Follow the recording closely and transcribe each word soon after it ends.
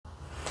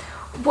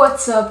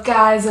What's up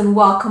guys, and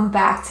welcome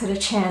back to the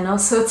channel.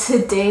 So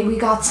today we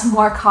got some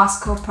more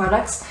Costco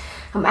products.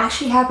 I'm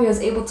actually happy I was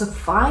able to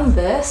find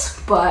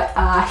this, but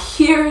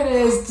here it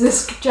is.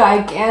 This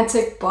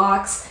gigantic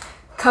box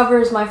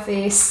covers my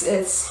face.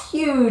 It's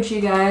huge,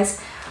 you guys.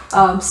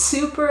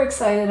 Super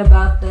excited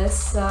about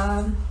this.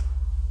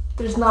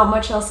 There's not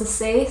much else to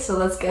say, so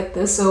let's get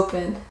this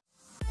open.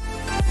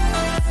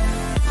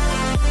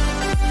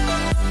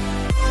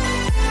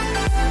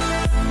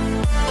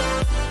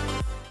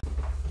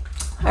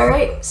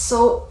 Alright,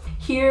 so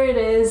here it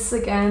is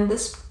again.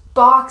 This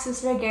box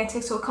is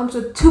gigantic, so it comes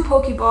with 2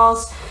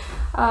 Pokeballs,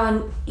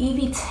 an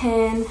EV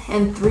tin,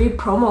 and 3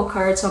 promo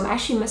cards. So I'm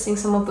actually missing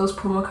some of those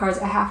promo cards.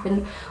 I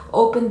haven't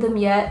opened them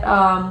yet.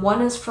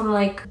 One is from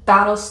like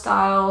Battle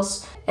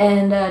Styles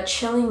and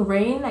Chilling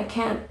Rain.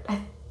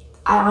 I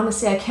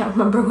honestly can't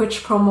remember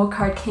which promo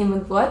card came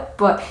with what,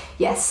 but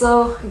yeah,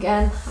 so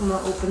again, I'm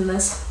gonna open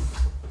this.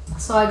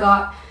 So I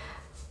got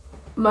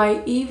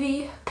my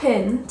EV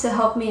pin to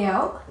help me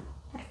out.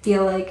 I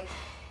feel like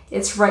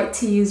it's right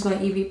to use my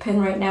EV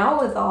pin right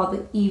now with all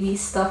the EV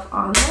stuff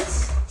on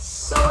this.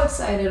 So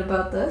excited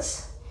about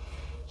this.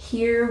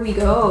 Here we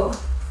go.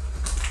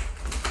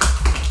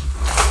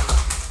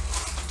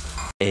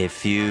 A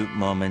few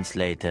moments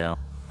later.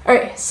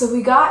 Alright, so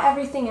we got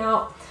everything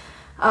out.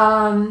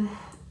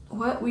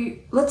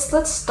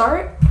 Let's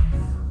start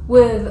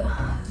with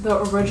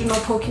the original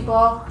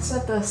Pokeball.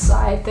 Set the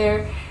aside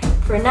there.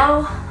 For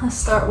now, let's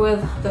start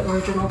with the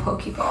original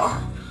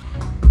Pokeball.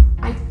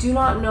 I do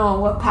not know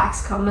what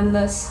packs come in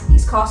this.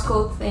 These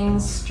Costco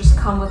things just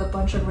come with a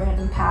bunch of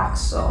random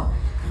packs, so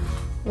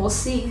we'll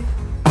see.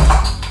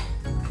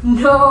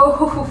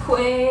 No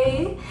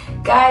way!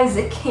 Guys,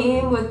 it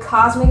came with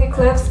Cosmic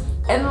Eclipse,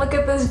 and look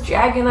at this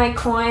Dragonite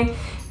coin.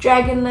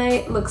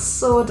 Dragonite looks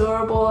so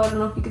adorable. I don't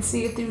know if you can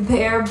see it through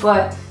there,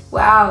 but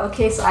wow.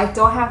 Okay, so I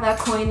don't have that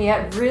coin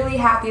yet. Really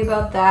happy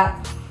about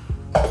that.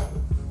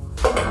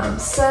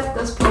 Set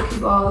this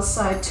Pokeball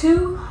aside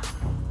too.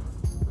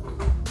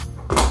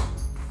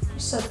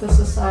 Set this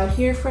aside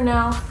here for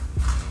now,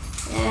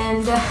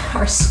 and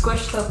our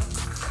squished up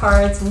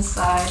cards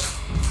inside.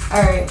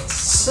 Alright,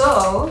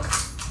 so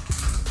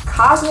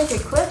Cosmic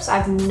Eclipse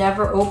I've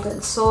never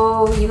opened,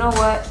 so you know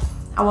what,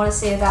 I want to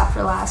save that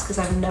for last because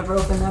I've never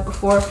opened that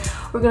before.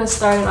 We're gonna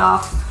start it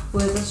off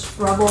with this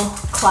Rebel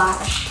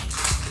Clash.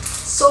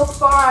 So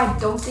far I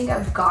don't think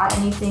I've got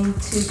anything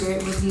too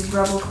great with these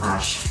Rebel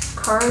Clash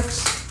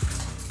cards,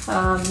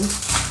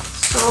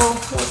 so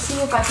we'll see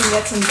if I can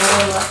get some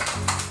better luck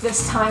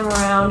this time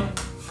around,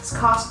 because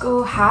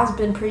Costco has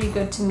been pretty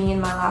good to me in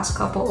my last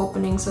couple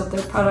openings of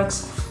their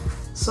products,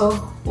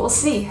 so we'll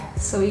see.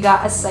 So we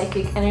got a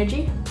Psychic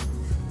Energy,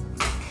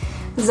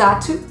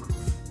 Xatu,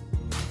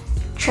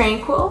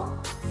 Tranquil,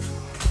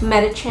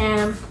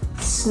 Medicham,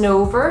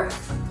 Snover,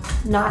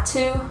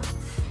 Natu,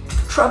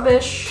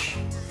 Trubbish,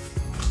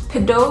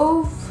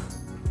 Pidove,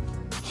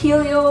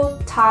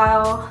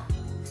 Helioptile,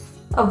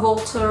 a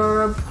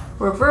Voltorb,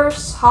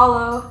 Reverse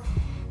Hollow,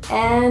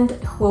 and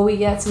will we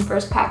get some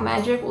first pack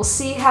magic? We'll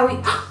see how we...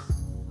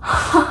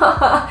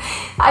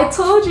 I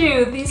told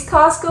you, these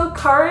Costco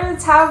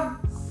cards have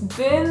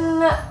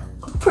been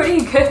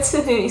pretty good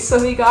to me.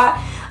 So we got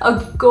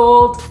a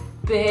gold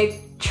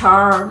big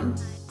charm.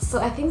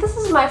 So I think this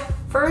is my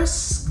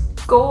first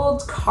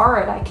gold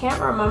card. I can't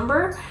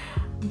remember,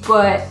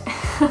 but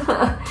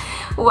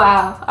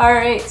wow. All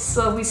right,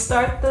 so we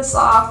start this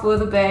off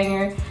with a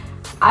banger.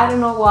 I don't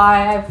know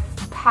why I've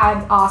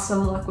had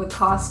awesome luck with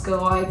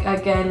Costco.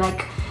 Again,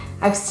 like,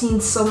 I've seen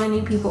so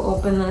many people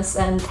open this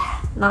and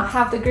not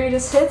have the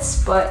greatest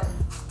hits, but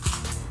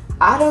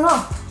I don't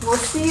know. We'll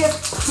see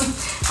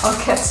if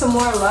I'll get some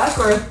more luck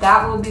or if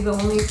that will be the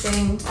only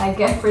thing I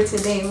get for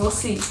today. We'll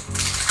see.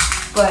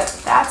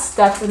 But that's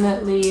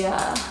definitely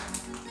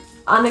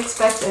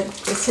unexpected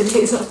for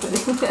today's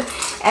opening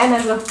and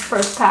as a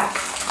first pack.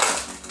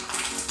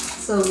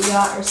 So we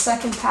got our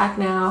second pack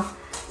now.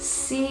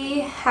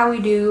 See how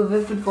we do.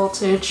 Vivid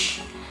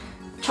Voltage,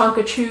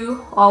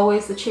 Chonkachu,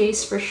 always the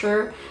chase for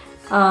sure,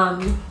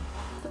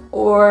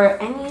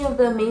 or any of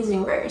the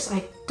amazing rares.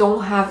 I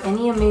don't have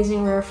any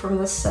amazing rare from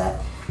this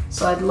set,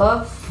 so I'd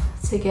love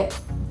to get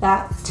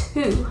that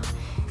too.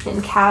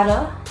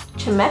 Nincada,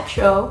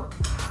 Chimetro,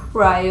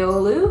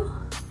 Riolu,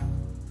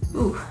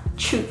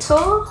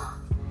 Chuto,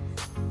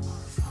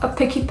 a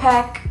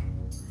Pikipek,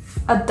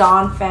 a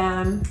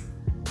Donphan,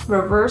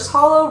 Reverse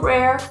Hollow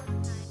Rare.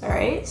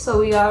 Alright, so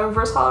we got a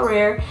Reverse Hollow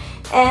Rare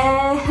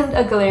and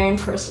a Galarian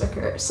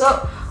Berserker.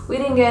 So we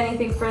didn't get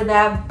anything for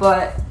that,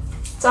 but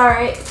it's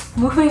alright.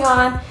 Moving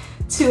on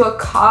to a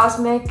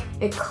Cosmic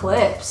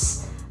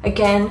Eclipse.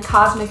 Again,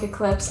 Cosmic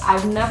Eclipse.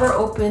 I've never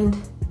opened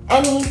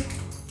any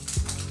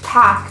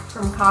pack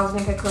from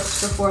Cosmic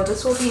Eclipse before.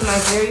 This will be my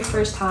very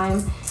first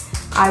time.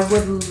 I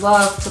would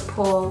love to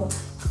pull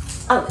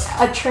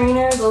a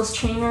trainer, those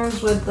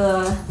trainers with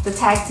the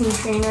tag team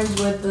trainers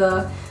with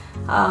the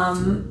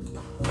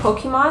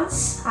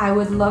Pokemons. I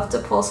would love to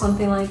pull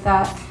something like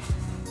that,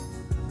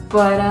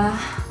 but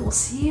we'll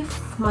see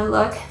if my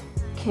luck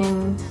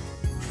can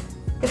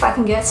if I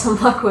can get some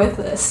luck with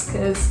this,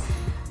 because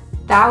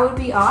that would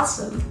be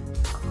awesome,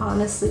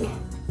 honestly.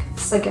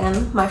 It's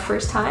again my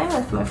first time.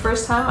 If my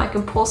first time I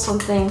can pull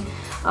something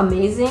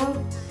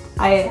amazing,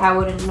 I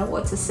wouldn't know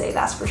what to say,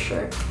 that's for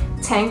sure.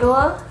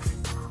 Tangela,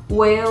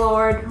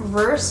 Wailord,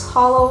 Reverse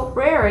Holo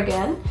Rare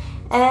again.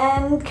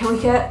 And can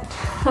we get,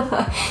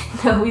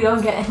 no, we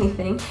don't get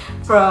anything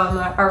from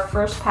our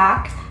first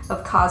pack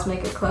of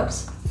Cosmic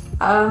Eclipse.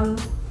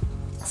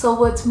 So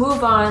let's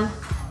move on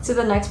to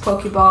the next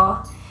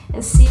Pokeball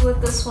and see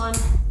what this one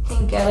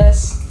can get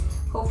us.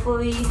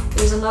 Hopefully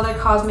there's another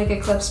Cosmic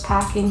Eclipse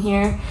pack in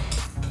here.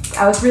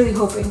 I was really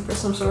hoping for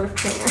some sort of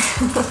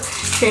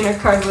trainer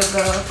card with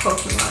the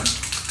Pokemon.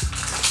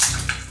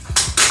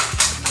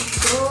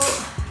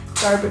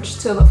 Go garbage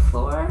to the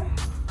floor.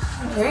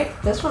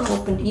 Alright, this one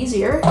opened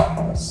easier.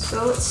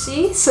 So let's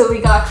see. So we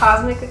got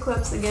Cosmic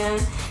Eclipse again.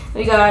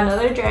 We got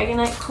another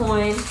Dragonite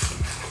coin.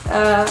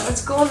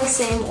 Let's go in the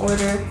same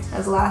order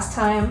as last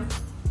time.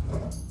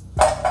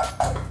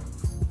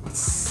 Let's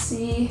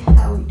see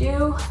how we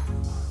do.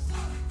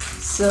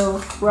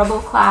 So Rebel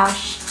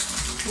Clash.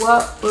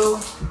 What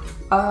will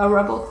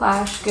Rebel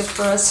Clash give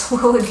for us?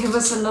 Will it give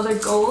us another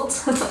gold?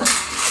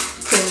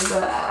 Because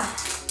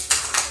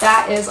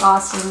that is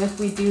awesome if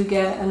we do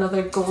get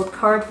another gold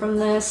card from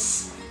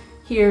this.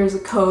 Here's a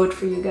code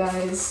for you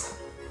guys.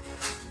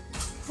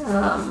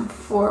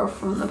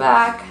 From the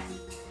back.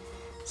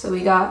 So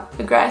we got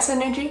the Grass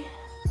Energy,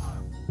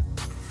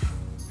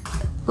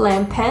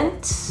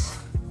 Lampent,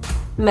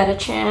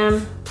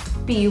 Metacham,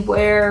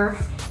 Beware,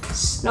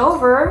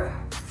 Snover,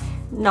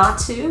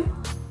 Natu,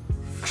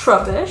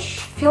 Trubbish.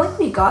 I feel like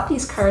we got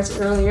these cards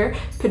earlier.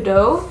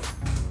 Pidove,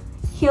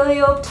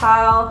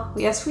 Helioptile.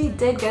 Yes, we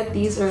did get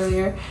these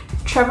earlier.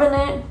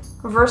 Trevenant,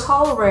 Reverse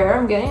Holo Rare.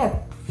 I'm getting a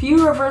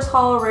few Reverse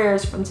Holo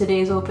Rares from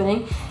today's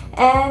opening.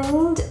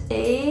 And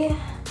a...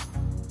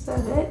 is that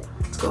it?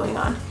 What's going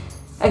on?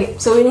 Okay,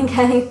 so we didn't get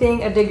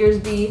anything. A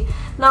Diggersby,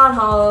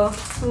 non-holo.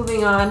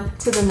 Moving on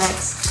to the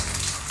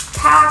next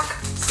pack.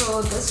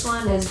 So this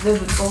one is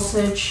Vivid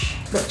Voltage.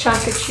 The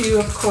Chunkachu,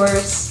 of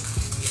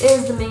course,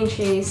 is the main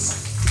chase.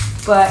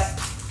 But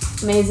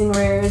amazing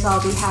rares,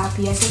 I'll be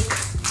happy. I think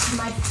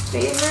my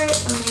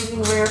favorite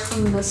amazing rare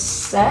from the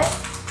set,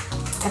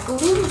 I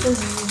believe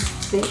is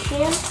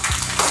Vision.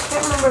 I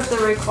can't remember if the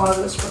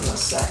Rayquaza was from the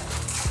set.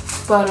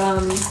 But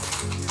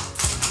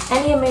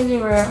any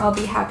amazing rare, I'll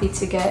be happy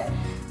to get.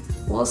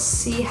 We'll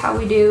see how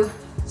we do.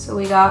 So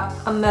we got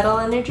a Metal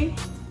Energy,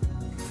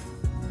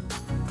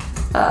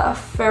 a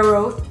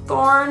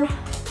Ferrothorn,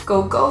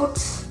 Goat,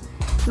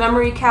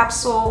 Memory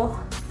Capsule,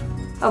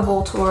 a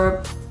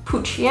Voltorb,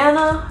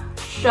 Poochyena,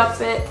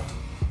 Shuppet,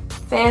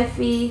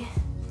 Fanfy,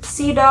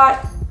 Seedot,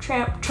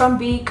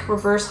 Trumbeak,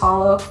 Reverse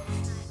Holo.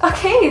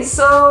 Okay,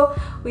 so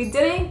we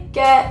didn't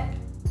get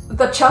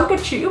the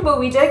Chunkachu, but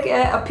we did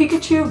get a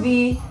Pikachu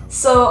V,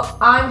 so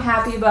I'm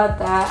happy about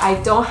that.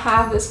 I don't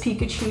have this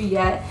Pikachu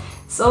yet,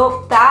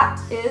 so that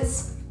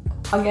is,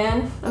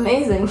 again,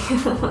 amazing.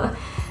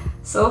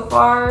 So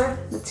far,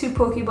 the two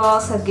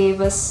Pokeballs have gave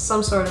us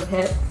some sort of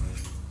hit.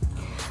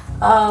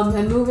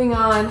 And moving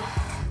on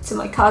to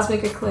my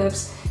Cosmic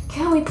Eclipse,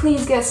 can we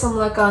please get some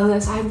luck on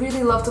this? I'd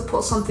really love to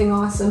pull something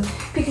awesome.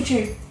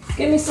 Pikachu,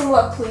 give me some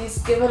luck, please.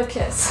 Give it a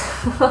kiss.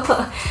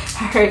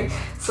 Alright,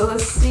 so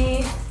let's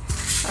see.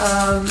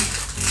 Let's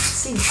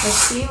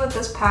see what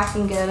this pack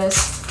can get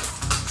us.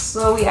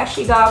 So we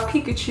actually got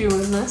Pikachu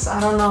in this. I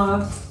don't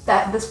know if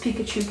this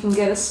Pikachu can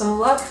get us some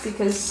luck,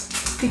 because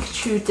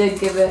Pikachu did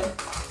give it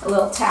a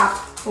little tap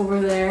over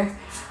there.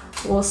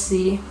 We'll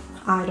see.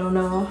 I don't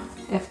know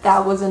if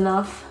that was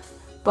enough,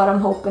 but I'm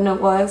hoping it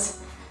was.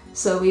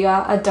 So we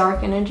got a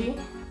Dark Energy,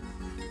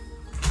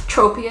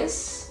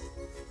 Tropius,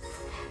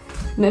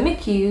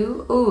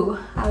 Mimikyu. Ooh,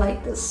 I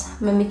like this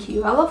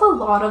Mimikyu. I love a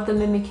lot of the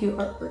Mimikyu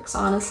artworks,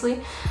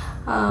 honestly.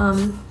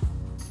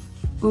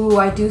 Ooh,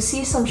 I do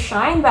see some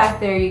shine back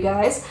there, you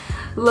guys.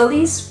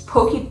 Lily's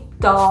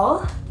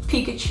Pokédoll,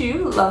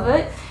 Pikachu, love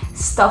it.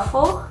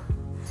 Stuffle,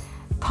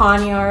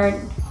 Pawniard,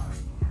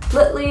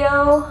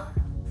 Litleo,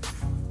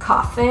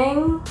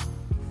 Coughing,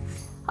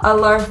 a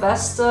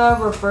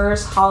Larvesta,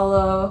 Reverse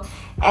Holo,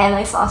 and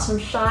I saw some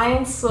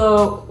shine,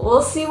 so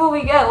we'll see what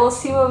we get. We'll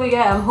see what we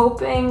get. I'm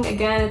hoping,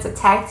 again, it's a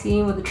tag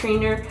team with a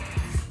trainer.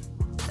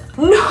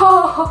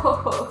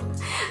 No!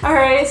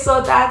 Alright,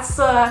 so that's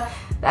not,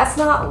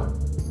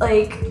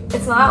 like,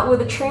 it's not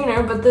with a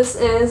trainer, but this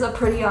is a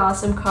pretty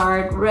awesome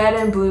card. Red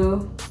and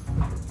blue.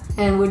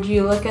 And would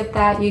you look at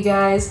that, you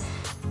guys?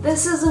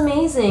 This is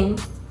amazing.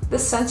 The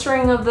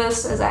centering of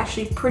this is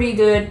actually pretty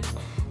good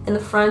in the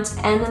front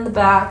and in the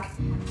back.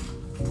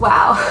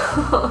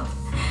 Wow.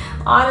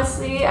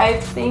 Honestly, I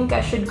think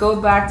I should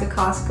go back to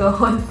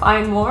Costco and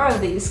find more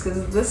of these,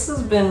 because this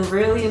has been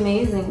really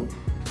amazing.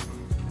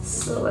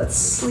 So let's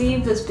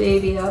sleeve this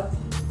baby up.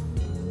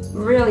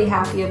 Really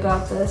happy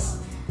about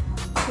this.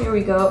 Here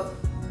we go.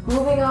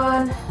 Moving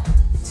on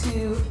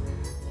to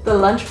the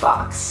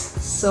lunchbox.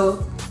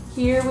 So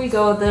here we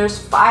go. There's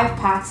 5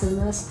 packs in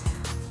this.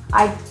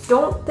 I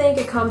don't think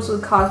it comes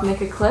with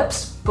Cosmic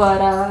Eclipse,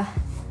 but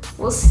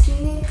we'll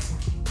see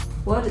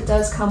what it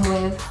does come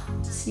with.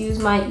 Let's use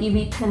my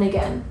EV pin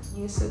again.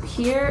 So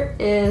here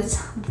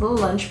is the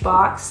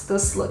lunchbox.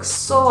 This looks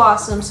so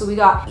awesome. So we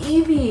got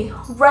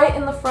Eevee right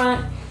in the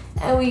front,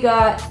 and we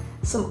got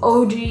some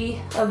OG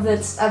of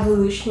its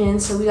evolution.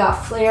 So we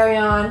got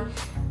Flareon,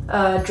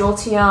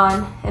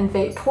 Jolteon, and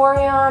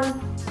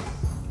Vaporeon.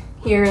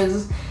 Here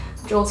is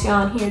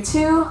Jolteon here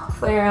too,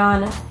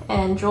 Flareon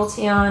and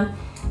Jolteon.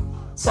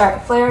 Sorry,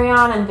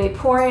 Flareon and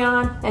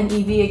Vaporeon and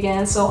Eevee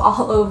again. So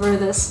all over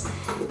this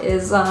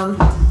is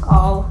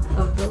all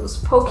of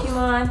those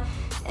Pokemon.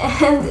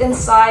 And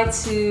inside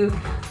too,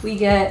 we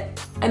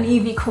get an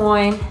Eevee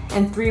coin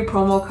and 3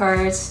 promo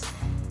cards.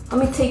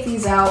 Let me take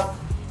these out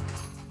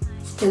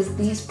because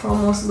these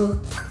promos look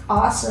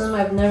awesome.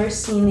 I've never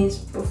seen these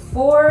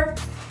before.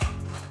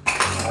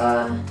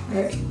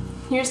 Alright,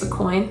 here's the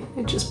coin.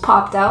 It just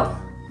popped out.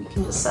 We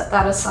can just set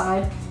that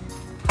aside.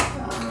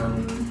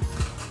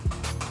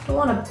 I don't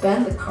want to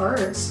bend the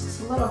cards.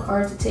 It's a little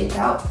hard to take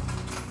out.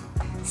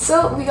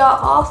 So we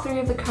got all 3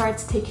 of the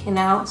cards taken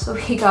out. So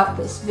we got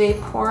this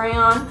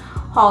Vaporeon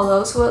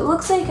Holo. So it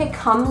looks like it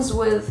comes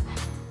with,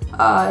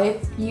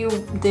 if you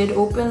did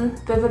open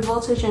Vivid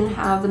Voltage and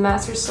have the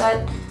Master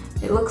Set,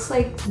 it looks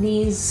like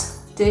these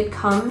did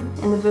come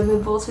in the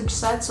Vivid Voltage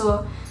set.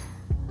 So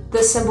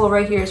this symbol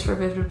right here is for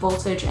Vivid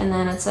Voltage, and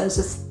then it says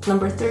it's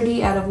number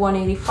 30 out of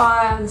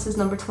 185. This is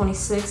number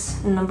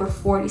 26 and number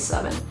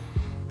 47.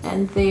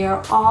 And they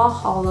are all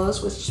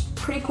holos, which is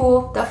pretty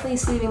cool. Definitely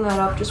sleeving that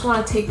up. Just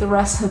want to take the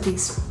rest of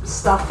these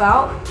stuff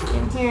out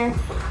in here.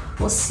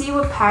 We'll see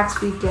what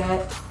packs we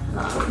get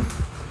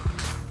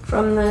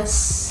from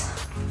this.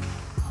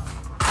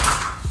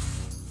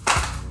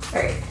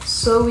 Alright,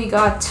 so we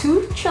got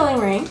 2 Chilling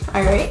Reign.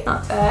 Alright,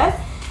 not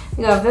bad.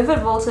 We got Vivid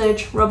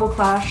Voltage, Rebel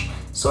Clash,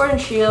 Sword and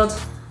Shield.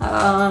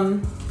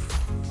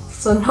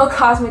 So no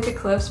Cosmic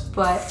Eclipse,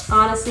 but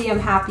honestly I'm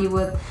happy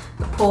with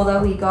the pull that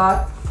we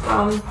got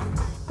from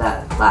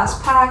that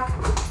last pack.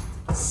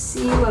 Let's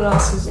see what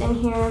else is in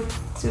here.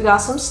 So we got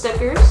some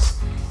stickers,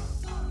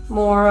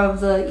 more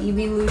of the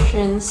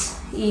Evolutions,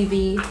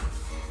 Eevee,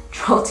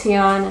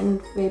 Jolteon,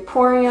 and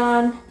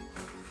Vaporeon,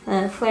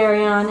 and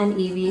Flareon and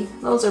Eevee.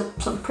 Those are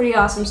some pretty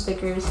awesome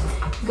stickers.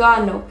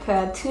 Got a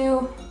notepad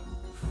too.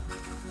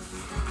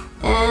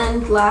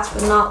 And last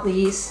but not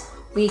least,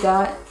 we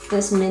got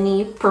this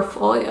mini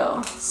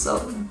portfolio. So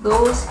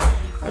those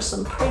are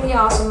some pretty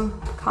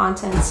awesome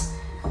contents.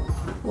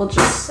 We'll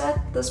just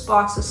set this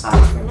box aside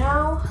for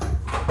now.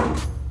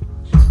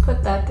 Just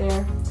put that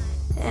there.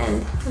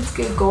 And let's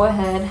go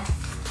ahead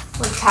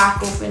with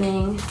pack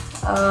opening.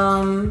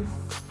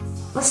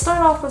 Let's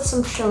start off with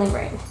some Chilling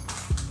Reign.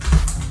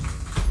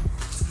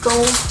 Let's go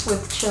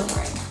with Chilling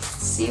Reign.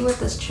 Let's see what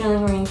this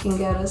Chilling Reign can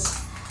get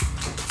us.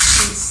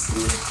 Let's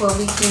see what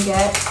we can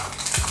get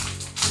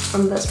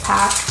from this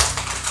pack.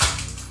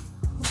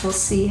 We'll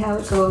see how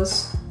it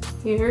goes.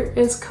 Here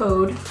is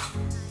code.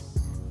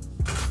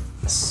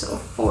 So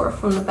 4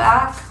 from the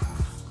back,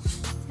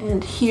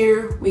 and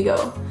here we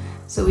go.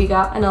 So we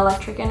got an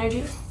Electric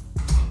Energy,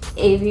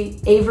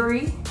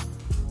 Avery,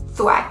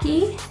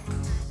 Thwackey,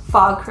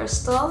 Fog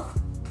Crystal,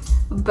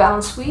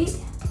 Bounsweet,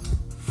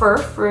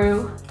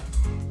 Furfrou,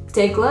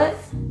 Diglett,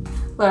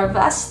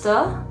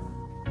 Larvesta,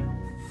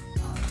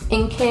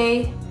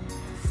 Inkay,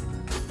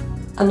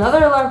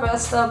 another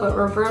Larvesta but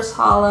reverse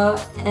holo,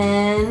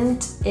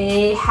 and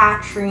a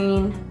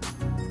Hatterene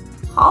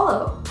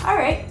holo.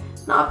 Alright.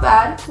 Not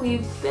bad.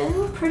 We've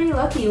been pretty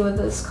lucky with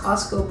this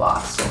Costco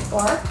box so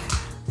far.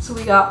 So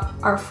we got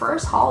our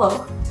first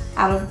holo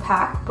out of the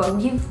pack, but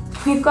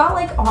we've got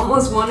like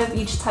almost one of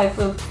each type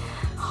of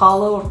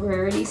holo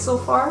rarity so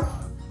far.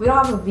 We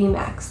don't have a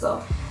VMAX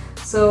though.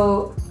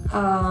 So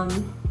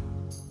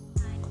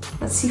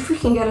let's see if we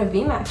can get a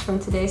VMAX from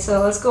today.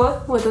 So let's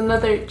go with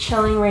another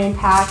Chilling Reign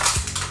pack.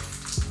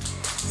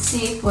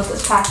 See what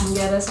this pack can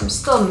get us. I'm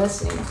still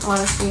missing,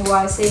 honestly,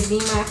 why I say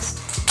VMAX.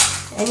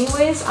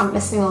 Anyways, I'm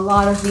missing a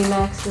lot of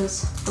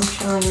VMAXs from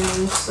Chilling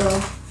Reign, so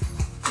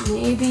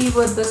maybe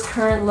with this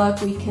current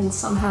luck we can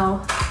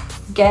somehow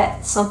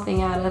get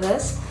something out of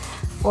this.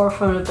 Or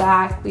from the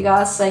back, we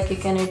got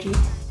Psychic Energy,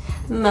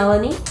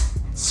 Melanie,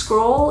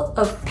 Scroll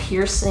of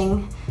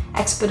Piercing,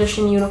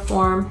 Expedition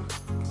Uniform,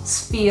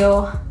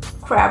 Spiel,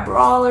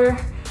 Crabrawler,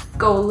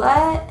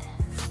 Golett,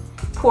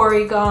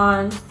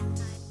 Porygon,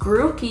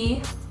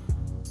 Grookey.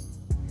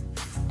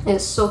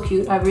 It's so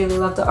cute. I really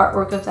love the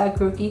artwork of that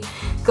Grookey.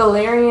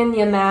 Galarian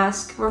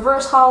Yamask,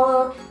 Reverse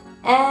Holo,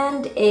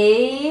 and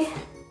a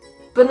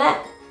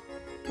Banette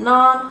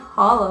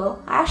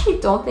non-holo. I actually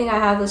don't think I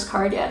have this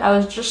card yet. I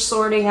was just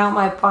sorting out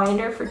my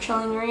binder for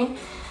Chilling Reign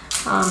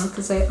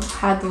because I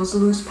had those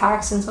loose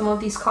packs in some of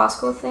these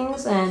Costco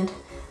things, and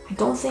I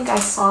don't think I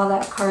saw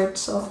that card,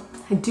 so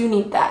I do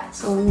need that.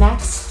 So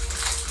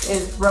next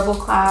is Rebel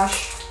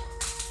Clash.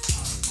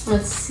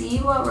 Let's see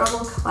what Rebel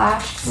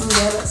Clash can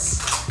get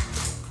us.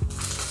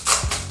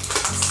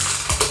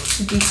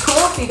 It'd be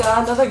cool if we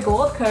got another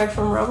gold card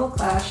from Rebel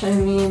Clash. I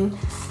mean,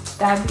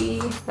 that'd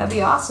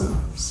be awesome.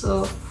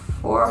 So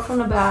 4 from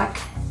the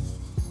back.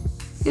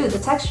 Dude, the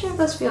texture of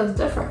this feels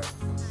different.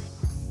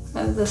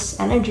 this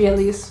energy at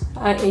least.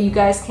 You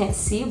guys can't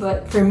see,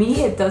 but for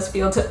me it does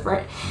feel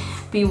different.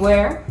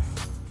 Beware,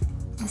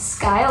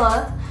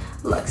 Skyla,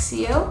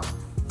 Luxio,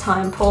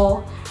 Time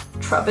Pole,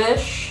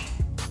 Trubbish,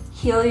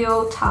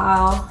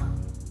 Heliotile,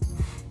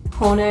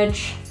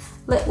 Honedge,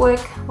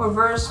 Litwick,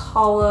 Reverse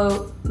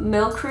Hollow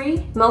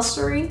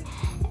Milcery,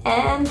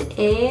 and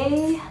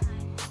a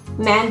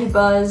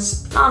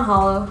Mandibuzz,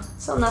 non-hollow,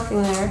 so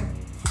nothing there.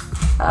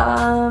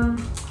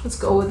 Let's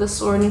go with the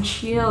Sword and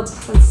Shield.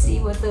 Let's see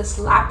what this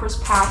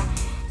Lapras pack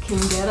can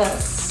get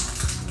us.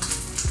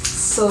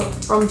 So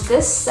from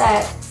this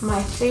set,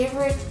 my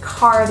favorite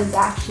card is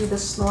actually the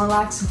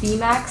Snorlax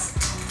VMAX.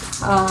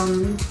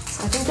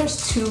 So I think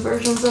there's two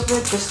versions of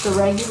it, just the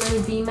regular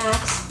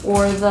VMAX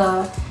or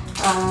the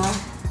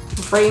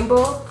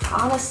Rainbow.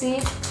 Honestly,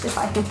 if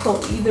I can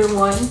pull either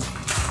one,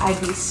 I'd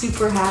be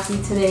super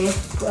happy today,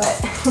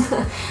 but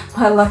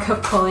my luck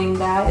of pulling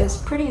that is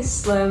pretty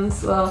slim,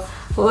 so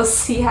we'll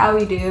see how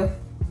we do.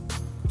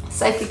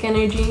 Psychic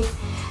Energy,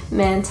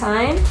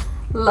 Mantine,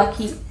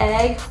 Lucky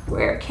Egg,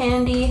 Rare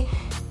Candy,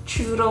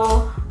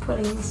 Choodle,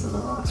 putting this in the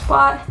wrong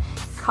spot,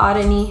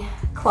 Cottony,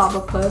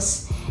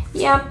 Clobbopus,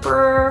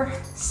 Yamper,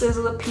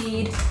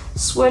 Sizzlipede,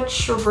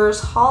 Switch,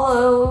 Reverse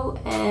Hollow,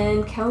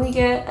 and can we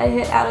get a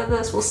hit out of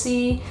this? We'll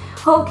see.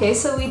 Okay,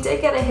 so we did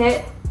get a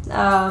hit.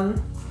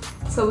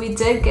 So we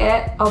did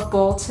get a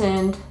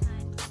Boltund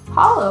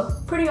Hollow.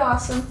 Pretty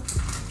awesome.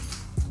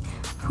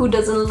 Who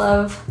doesn't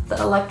love the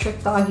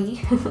electric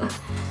doggy?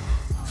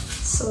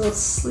 So let's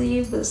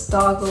sleeve this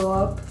doggo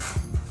up.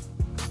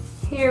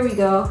 Here we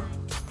go.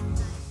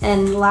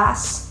 And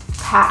last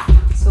pack.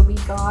 So we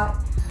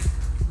got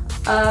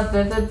a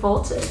Vivid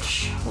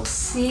Voltage. We'll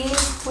see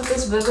what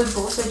this Vivid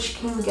Voltage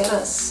can get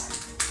us.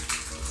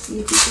 See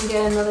if we can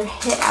get another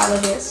hit out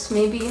of this.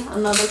 Maybe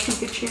another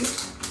Pikachu.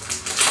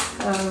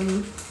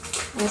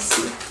 Let's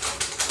see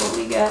what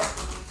we get.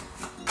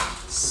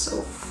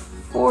 So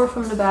 4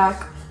 from the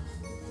back.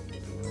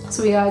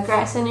 So we got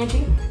Grass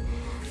Energy,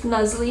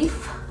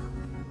 Nuzleaf,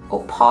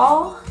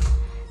 Opal,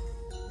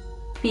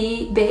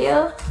 Bea,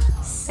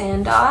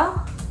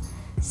 Sandile,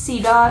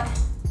 Seedot,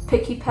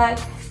 Pikipek,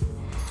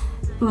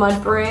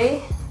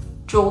 Mudbray,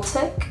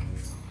 Joltik,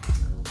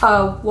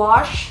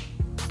 Wash,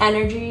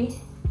 Energy,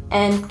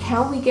 and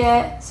can we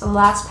get some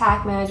last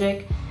pack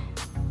magic?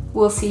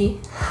 We'll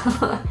see.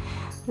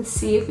 Let's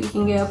see if we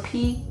can get a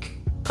peek.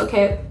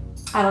 Okay,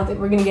 I don't think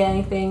we're gonna get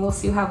anything. We'll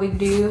see how we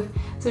do.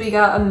 So we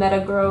got a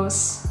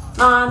Metagross,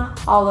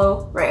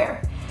 non-hollow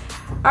rare.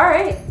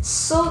 Alright,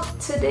 so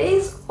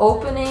today's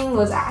opening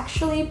was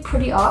actually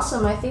pretty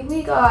awesome. I think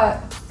we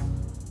got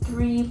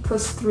 3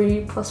 plus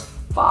 3 plus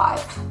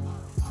 5.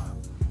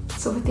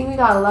 So I think we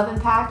got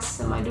 11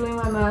 packs. Am I doing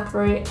my math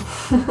right?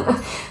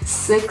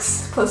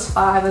 6 plus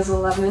 5 is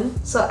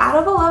 11. So out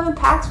of 11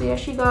 packs, we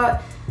actually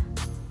got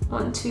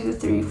 1, 2,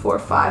 3, 4,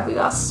 5. We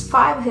got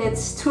 5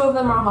 hits. 2 of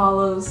them are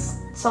hollows.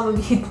 Some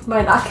of you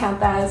might not count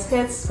that as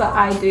hits, but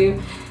I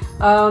do.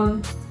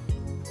 But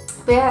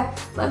yeah,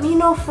 let me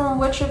know from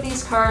which of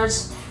these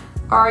cards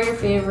are your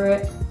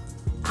favorite.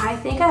 I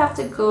think I have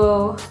to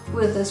go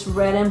with this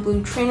red and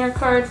blue trainer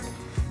card.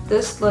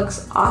 This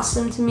looks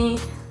awesome to me.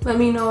 Let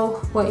me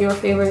know what your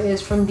favorite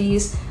is from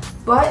these.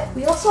 But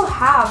we also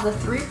have the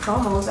 3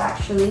 promos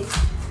actually,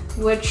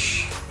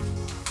 which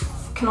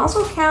can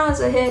also count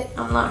as a hit.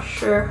 I'm not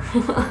sure.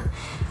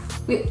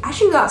 We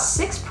actually got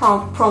 6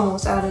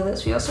 promos out of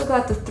this. We also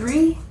got the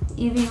 3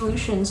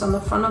 evolutions on the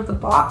front of the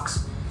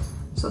box.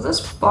 So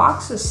this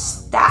box is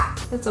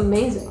stacked. It's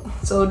amazing.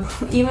 So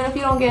even if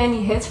you don't get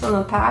any hits from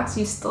the packs,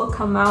 you still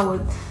come out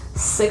with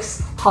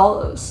 6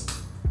 hollows.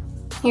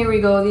 Here we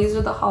go. These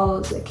are the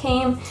hollows that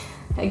came.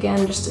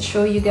 Again, just to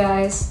show you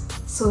guys.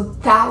 So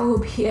that will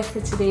be it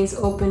for today's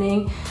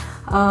opening.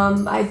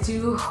 I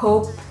do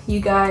hope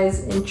you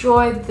guys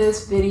enjoyed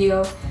this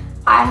video.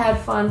 I had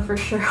fun for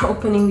sure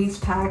opening these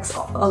packs.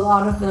 A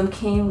lot of them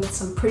came with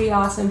some pretty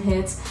awesome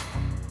hits.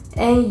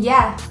 And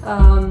yeah,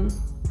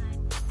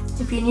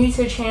 if you're new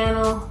to the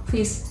channel,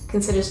 please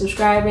consider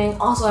subscribing.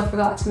 Also, I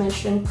forgot to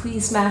mention,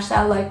 please smash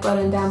that like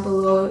button down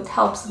below. It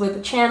helps with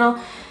the channel.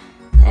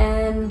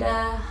 And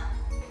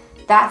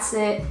that's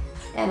it.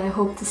 And I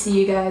hope to see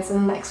you guys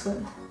in the next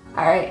one.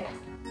 Alright,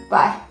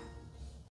 bye.